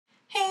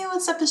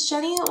what's up, it's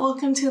Jenny.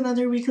 Welcome to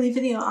another weekly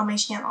video on my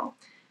channel.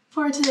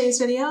 For today's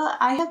video,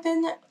 I have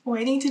been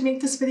waiting to make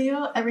this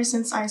video ever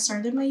since I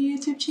started my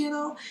YouTube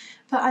channel,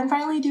 but I'm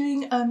finally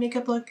doing a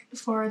makeup look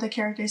for the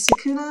character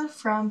Sukuna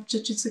from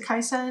Jujutsu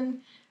Kaisen.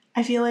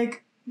 I feel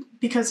like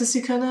because of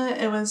Sukuna,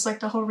 it was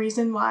like the whole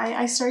reason why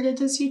I started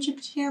this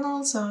YouTube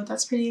channel, so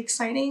that's pretty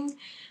exciting.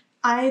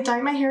 I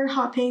dyed my hair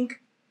hot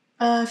pink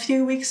a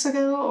few weeks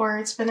ago, or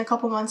it's been a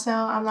couple months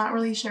now, I'm not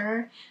really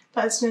sure,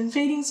 but it's been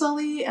fading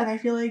slowly, and I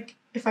feel like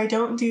if I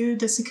don't do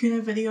the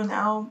Sukuna video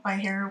now, my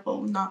hair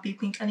will not be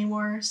pink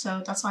anymore,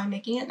 so that's why I'm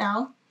making it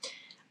now.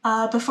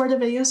 Before the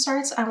video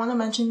starts, I want to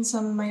mention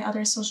some of my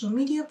other social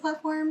media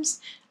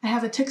platforms. I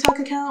have a TikTok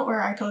account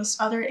where I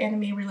post other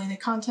anime related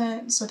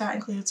content, so that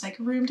includes like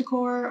room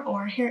decor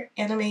or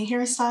anime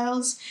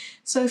hairstyles.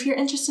 So if you're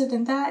interested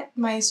in that,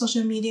 my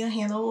social media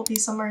handle will be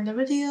somewhere in the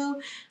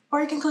video,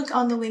 or you can click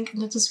on the link in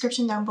the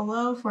description down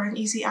below for an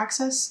easy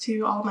access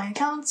to all my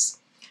accounts.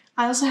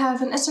 I also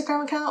have an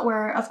Instagram account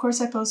where, of course,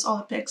 I post all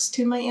the pics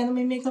to my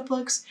anime makeup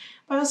looks,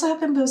 but I also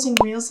have been posting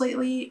reels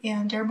lately,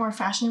 and they're more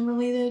fashion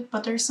related,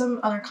 but there's some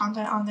other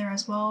content on there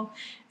as well.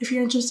 If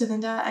you're interested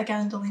in that,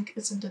 again, the link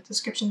is in the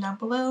description down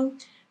below.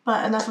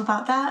 But enough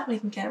about that, we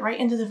can get right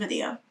into the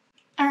video.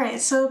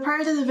 Alright, so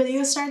prior to the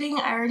video starting,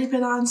 I already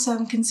put on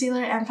some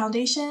concealer and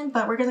foundation,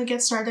 but we're going to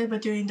get started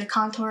with doing the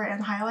contour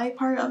and highlight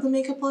part of the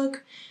makeup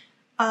look.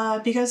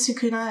 Because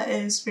Sukuna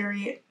is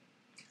very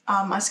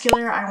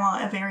muscular, I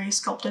want a very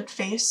sculpted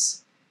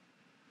face.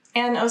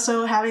 And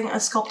also having a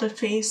sculpted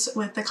face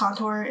with the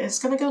contour is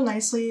going to go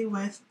nicely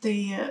with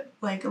the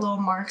like little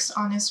marks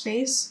on his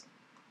face.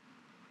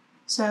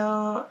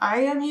 So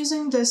I am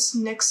using this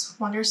NYX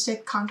Wonder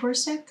Stick contour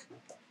stick.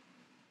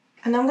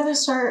 And I'm going to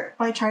start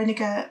by trying to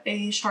get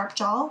a sharp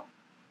jaw.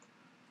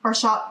 Or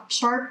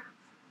sharp,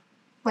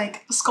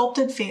 like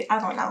sculpted face, I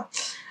don't know.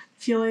 I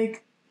feel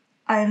like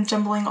I'm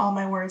jumbling all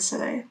my words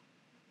today.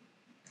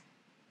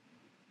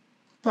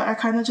 But I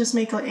kind of just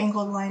make an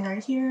angled line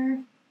right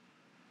here.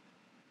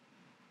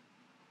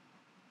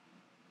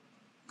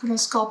 I'm gonna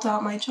sculpt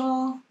out my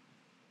jaw.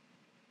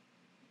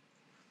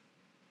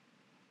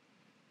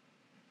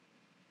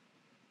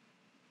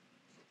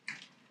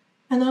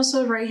 And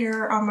also right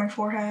here on my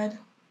forehead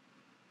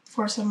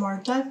for some more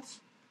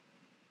depth.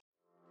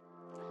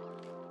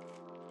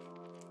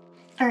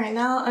 Alright,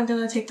 now I'm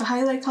gonna take the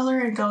highlight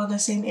color and go in the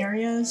same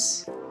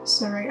areas.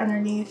 So right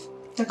underneath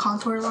the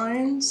contour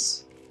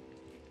lines.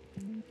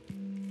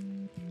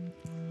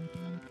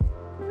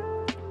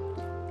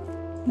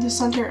 The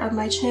center of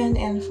my chin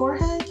and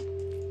forehead,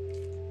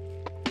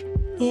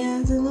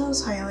 and the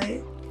nose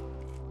highlight.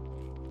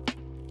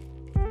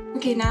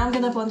 Okay, now I'm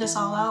gonna blend this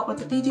all out with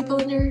the beauty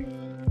blender.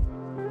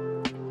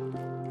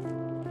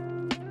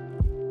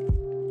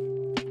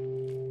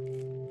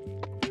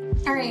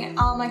 Alright,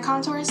 all my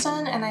contour is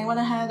done, and I went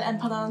ahead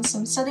and put on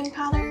some setting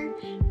powder.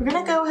 We're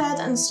gonna go ahead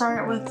and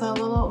start with the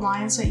little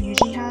lines that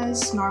Yuji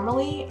has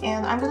normally,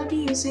 and I'm gonna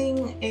be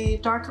using a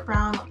dark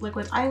brown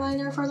liquid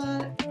eyeliner for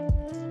that.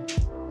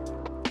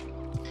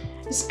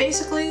 It's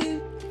basically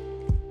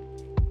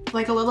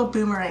like a little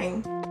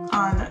boomerang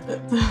on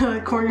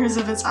the corners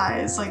of its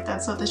eyes, like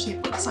that's what the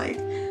shape looks like.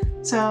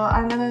 So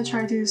I'm gonna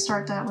try to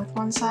start that with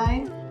one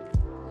side.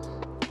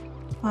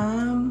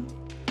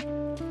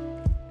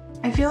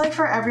 I feel like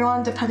for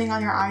everyone, depending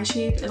on your eye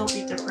shape, it'll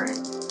be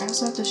different. I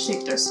also have to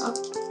shake this up.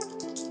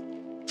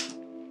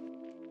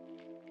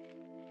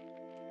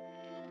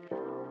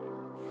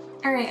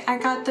 Alright, I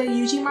got the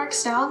Yuji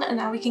marks down, and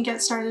now we can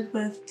get started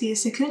with the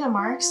Sukuna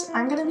marks.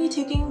 I'm going to be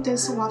taking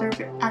this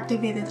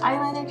water-activated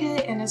eyeliner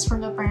kit, and it's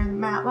from the brand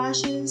Matte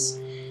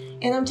Lashes.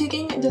 And I'm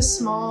taking this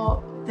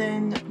small,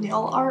 thin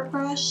nail art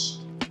brush.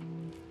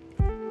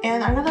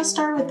 And I'm going to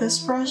start with this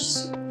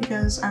brush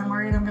because I'm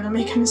worried I'm going to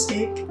make a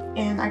mistake,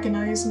 and I can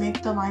always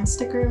make the line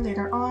sticker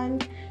later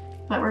on.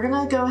 But we're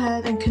going to go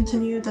ahead and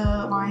continue the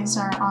lines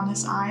that are on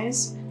his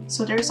eyes.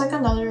 So there's like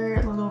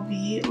another little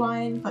V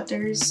line, but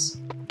there's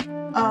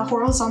a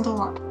horizontal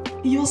line.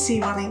 You'll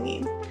see what I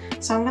mean.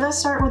 So I'm gonna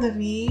start with a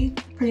V,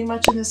 pretty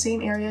much in the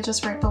same area,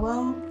 just right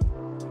below.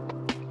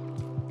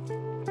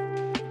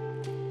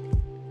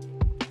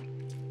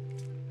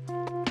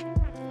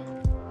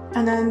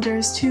 And then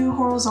there's two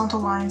horizontal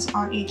lines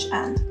on each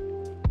end.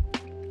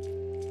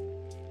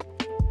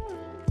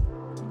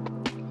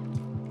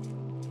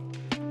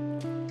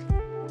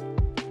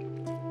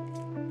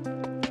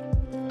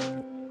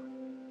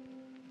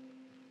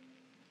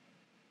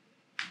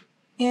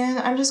 And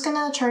I'm just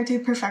gonna try to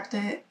perfect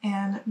it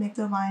and make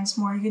the lines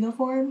more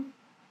uniform.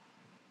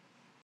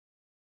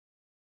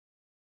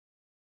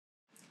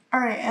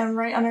 Alright, and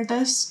right under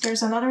this,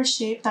 there's another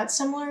shape that's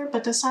similar,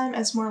 but this time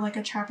it's more like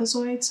a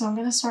trapezoid, so I'm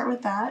gonna start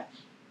with that.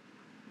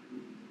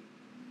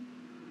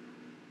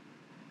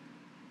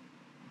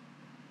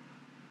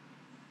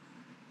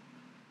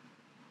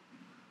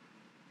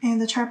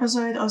 And the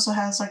trapezoid also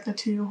has like the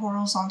two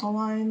horizontal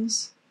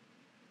lines.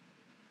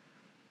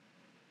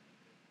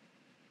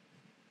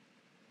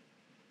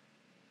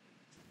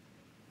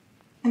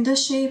 And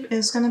this shape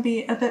is going to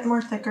be a bit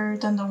more thicker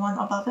than the one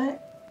above it.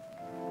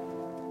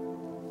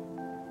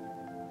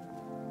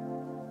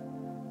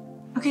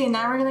 Okay,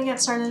 now we're gonna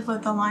get started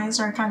with the lines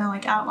that are kind of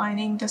like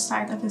outlining the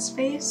side of his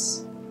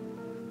face.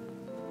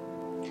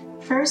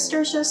 First,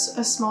 there's just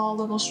a small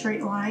little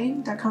straight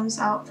line that comes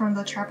out from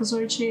the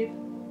trapezoid shape.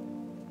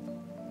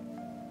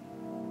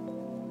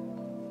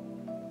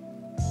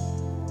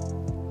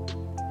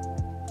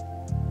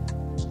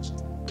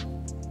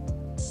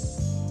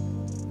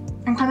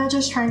 I'm kind of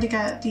just trying to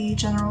get the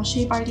general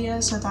shape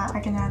idea so that I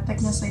can add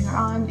thickness later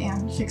on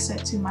and fix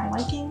it to my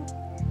liking.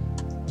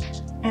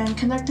 And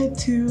connected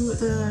to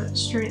the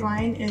straight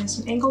line is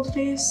an angled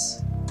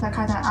face that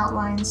kind of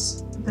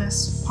outlines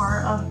this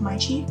part of my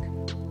cheek.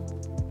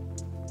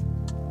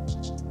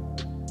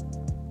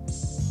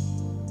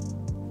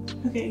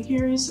 Okay,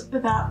 here's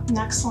that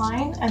next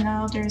line, and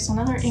now there's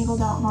another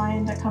angled out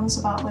line that comes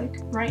about like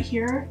right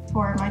here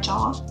for my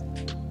jaw.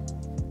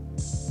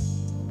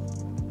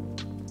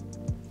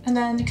 And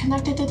then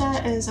connected to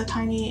that is a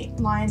tiny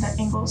line that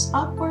angles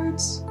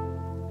upwards.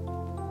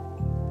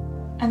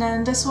 And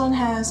then this one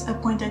has a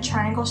pointed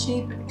triangle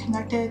shape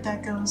connected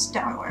that goes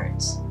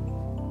downwards.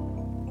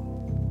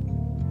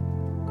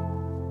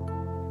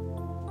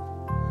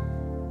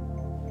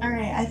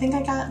 Alright, I think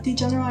I got the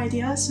general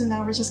idea, so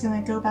now we're just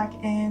gonna go back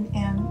in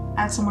and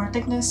add some more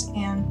thickness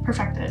and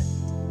perfect it.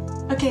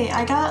 Okay,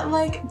 I got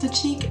like the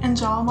cheek and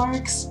jaw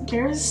marks.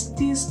 There's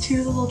these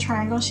two little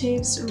triangle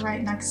shapes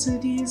right next to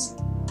these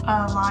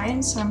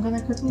lines, so I'm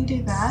gonna quickly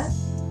do that.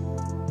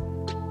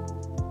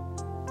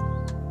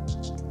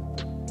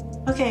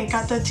 Okay,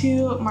 got the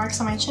two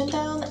marks on my chin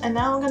down, and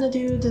now I'm gonna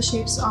do the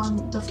shapes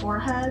on the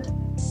forehead.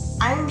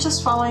 I'm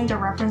just following the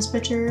reference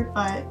picture,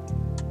 but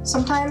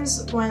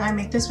sometimes when I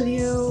make this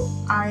video,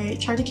 I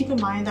try to keep in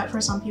mind that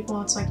for some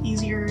people it's like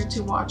easier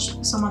to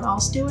watch someone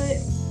else do it.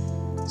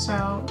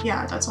 So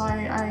yeah, that's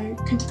why I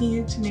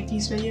continue to make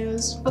these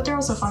videos, but they're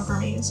also fun for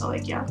me, so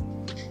like yeah.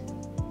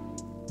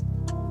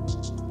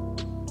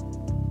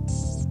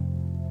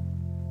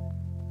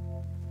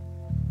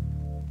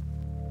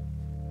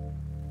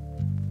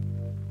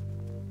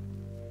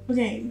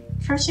 Okay,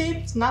 first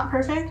shape, not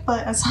perfect,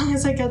 but as long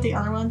as I get the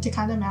other one to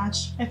kind of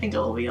match, I think it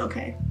will be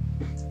okay.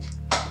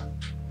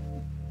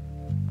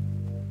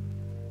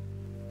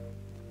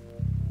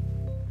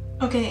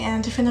 Okay,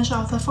 and to finish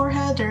off the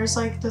forehead, there's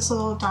like this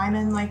little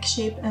diamond-like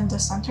shape in the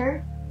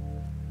center.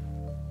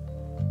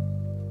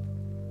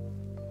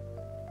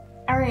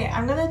 Alright,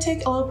 I'm gonna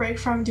take a little break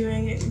from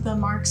doing the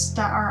marks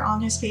that are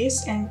on his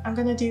face, and I'm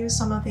gonna do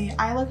some of the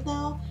eye look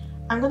now.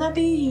 I'm gonna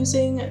be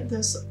using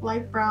this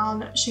light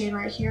brown shade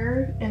right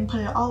here and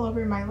put it all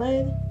over my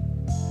lid.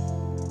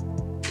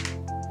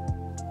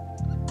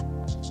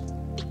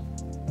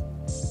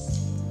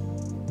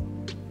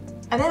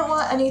 I didn't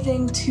want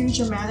anything too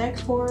dramatic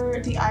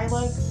for the eye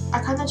look. I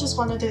kind of just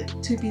wanted it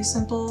to be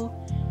simple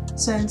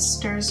since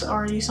there's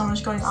already so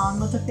much going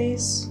on with the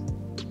face.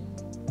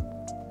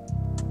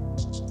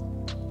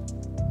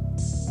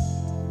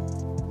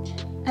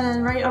 And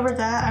then right over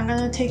that, I'm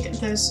gonna take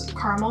this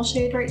caramel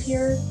shade right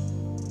here,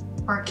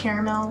 or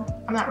caramel,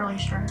 I'm not really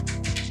sure,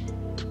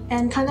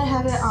 and kind of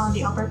have it on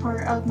the upper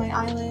part of my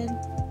eyelid.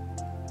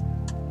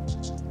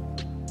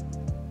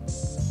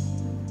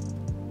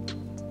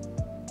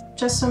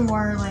 Just some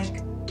more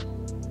like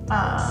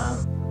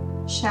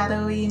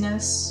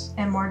shadowiness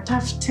and more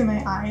depth to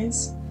my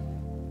eyes.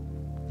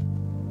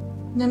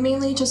 And I'm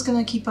mainly just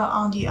gonna keep it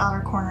on the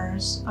outer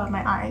corners of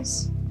my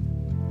eyes.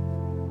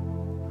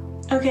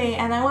 Okay,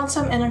 and I want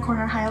some inner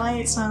corner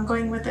highlight, so I'm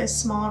going with this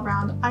small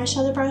round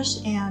eyeshadow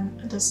brush and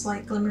this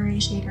light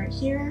glimmery shade right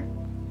here.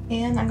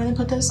 And I'm gonna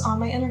put this on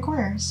my inner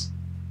corners.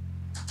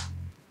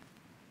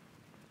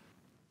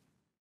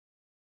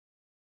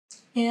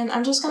 And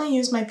I'm just gonna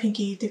use my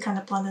pinky to kind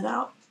of blend it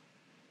out.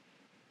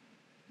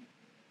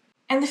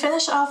 And to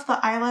finish off the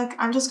eye look,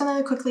 I'm just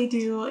gonna quickly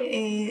do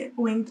a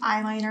winged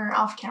eyeliner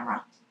off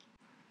camera.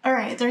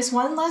 Alright, there's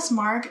one last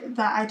mark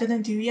that I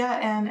didn't do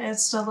yet, and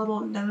it's the little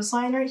nose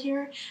line right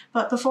here.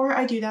 But before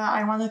I do that,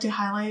 I wanted to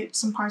highlight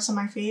some parts of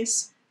my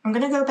face. I'm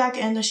gonna go back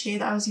in the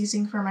shade I was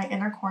using for my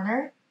inner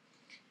corner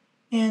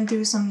and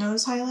do some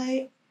nose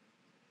highlight.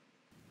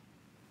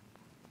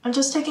 I'm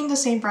just taking the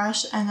same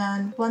brush and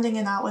then blending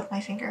it out with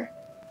my finger.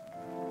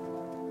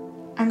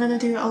 I'm gonna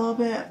do a little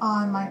bit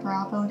on my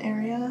brow bone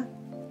area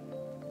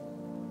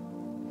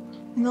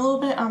and a little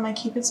bit on my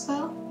cupid's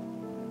bow.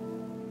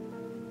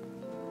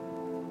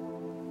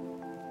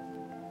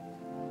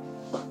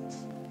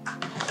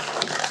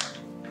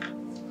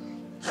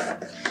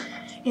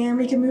 And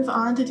we can move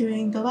on to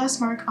doing the last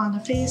mark on the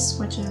face,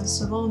 which is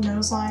the little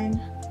nose line.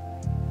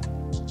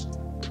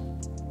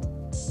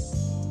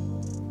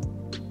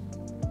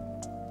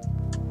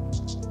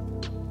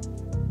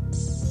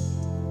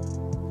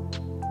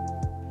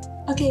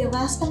 Okay,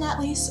 last but not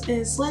least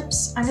is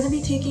lips. I'm going to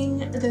be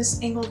taking this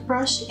angled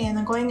brush and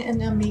I'm going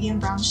in a medium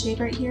brown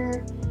shade right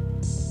here.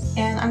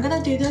 And I'm going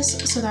to do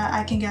this so that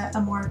I can get a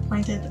more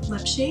pointed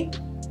lip shape.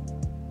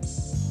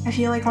 I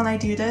feel like when I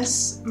do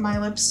this,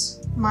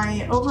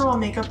 my overall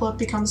makeup look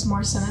becomes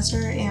more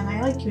sinister, and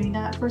I like doing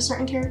that for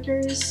certain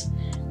characters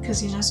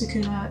because, you know,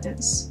 Sukuna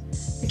is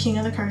the king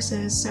of the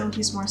curses, so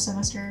he's more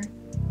sinister.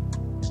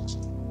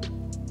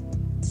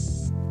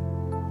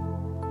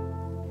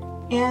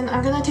 And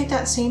I'm gonna take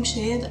that same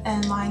shade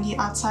and line the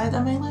outside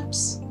of my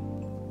lips.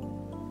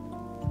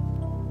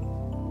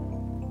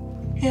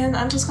 And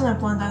I'm just gonna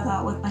blend that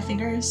out with my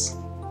fingers.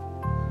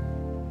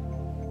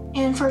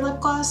 And for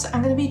lip gloss,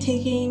 I'm gonna be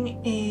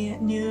taking a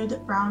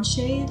nude brown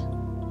shade.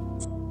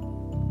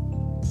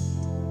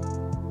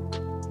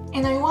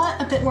 And I want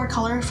a bit more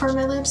color for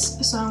my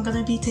lips, so I'm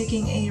gonna be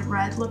taking a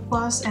red lip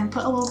gloss and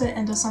put a little bit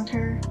in the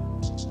center.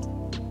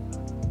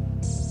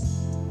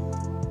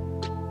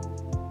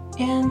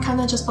 And kind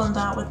of just blend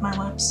that out with my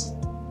lips.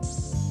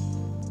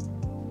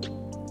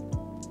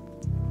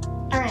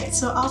 Alright,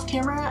 so off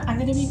camera, I'm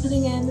going to be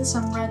putting in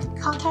some red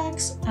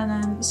contacts and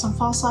then some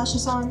false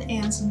lashes on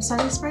and some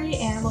setting spray,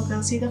 and we'll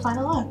go see the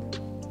final look.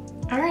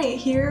 Alright,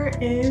 here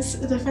is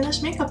the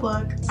finished makeup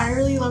look. I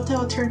really loved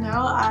how it turned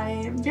out.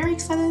 I'm very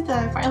excited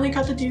that I finally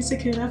got to do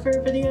Sukuna for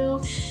a video,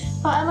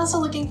 but I'm also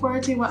looking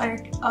forward to what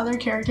other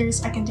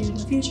characters I can do in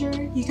the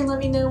future. You can let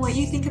me know what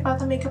you think about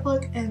the makeup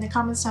look in the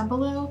comments down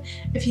below.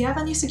 If you have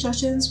any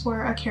suggestions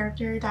for a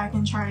character that I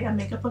can try a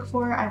makeup look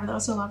for, I would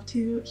also love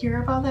to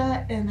hear about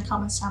that in the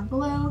comments down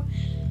below.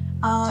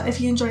 If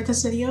you enjoyed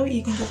this video,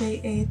 you can give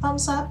it a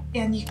thumbs up,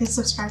 and you can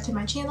subscribe to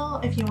my channel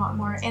if you want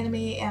more anime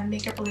and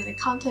makeup related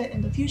content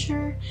in the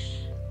future.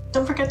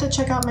 Don't forget to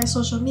check out my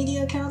social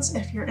media accounts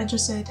if you're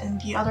interested in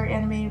the other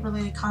anime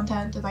related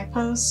content that I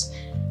post.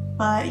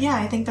 But yeah,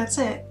 I think that's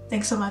it.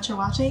 Thanks so much for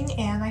watching,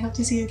 and I hope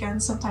to see you again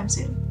sometime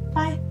soon.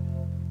 Bye!